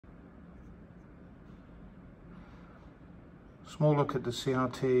Small look at the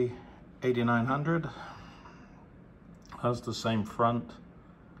CRT 8900. Has the same front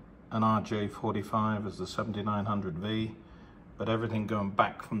and RJ45 as the 7900V, but everything going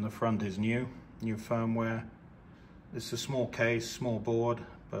back from the front is new firmware. It's a small case, small board,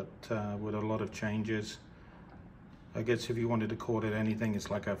 but with a lot of changes. I guess if you wanted to call it anything, it's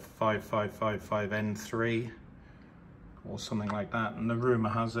like a 5555N3 or something like that. And the rumor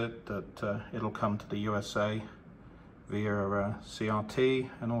has it that it'll come to the USA via CRT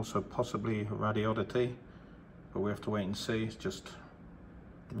and also possibly a oddity, but we have to wait and see. It's just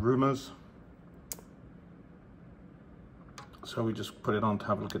rumors. So we just put it on to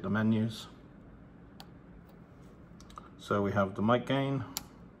have a look at the menus. So we have the mic gain,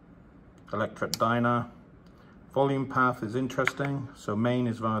 electric dyno. Volume path is interesting. So main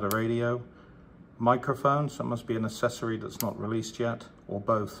is via the radio. Microphone, so it must be an accessory that's not released yet, or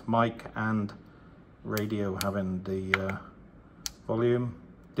both mic and radio having the volume.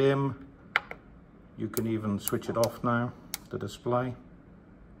 Dim, you can even switch it off now, the display.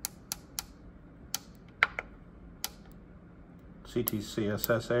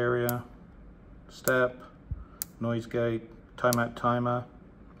 CTCSS area, step, noise gate, timeout timer.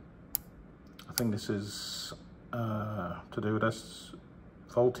 I think this is to do with this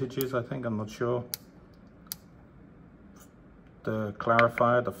voltages, I think, I'm not sure. The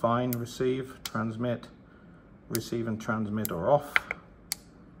clarifier, the fine, receive, transmit, receive and transmit are off.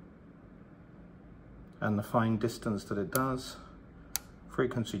 And the fine distance that it does.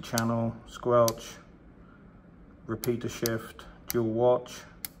 Frequency channel, squelch, repeater shift, dual watch,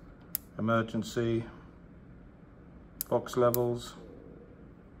 emergency, box levels,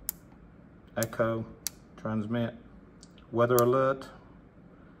 echo, transmit, weather alert.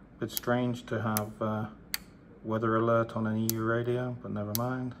 Bit strange to have weather alert on an EU radio, but never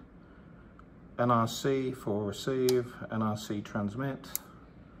mind. NRC for receive, NRC transmit,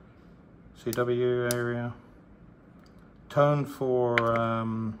 CW area, tone for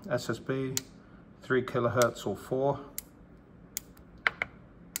SSB, 3 kilohertz or 4,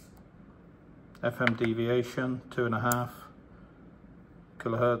 FM deviation, 2.5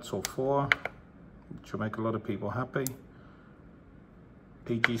 kilohertz or 4, which will make a lot of people happy.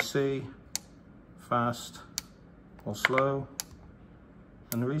 PGC, fast or slow,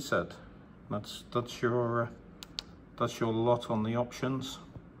 and reset. That's your lot on the options.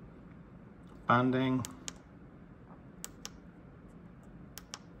 Banding,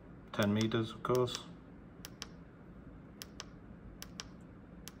 10 meters, of course.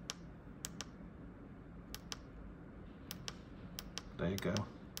 There you go.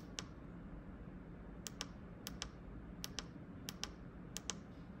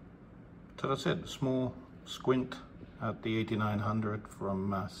 So that's it, small squint at the 8900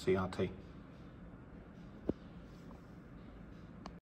 from CRT.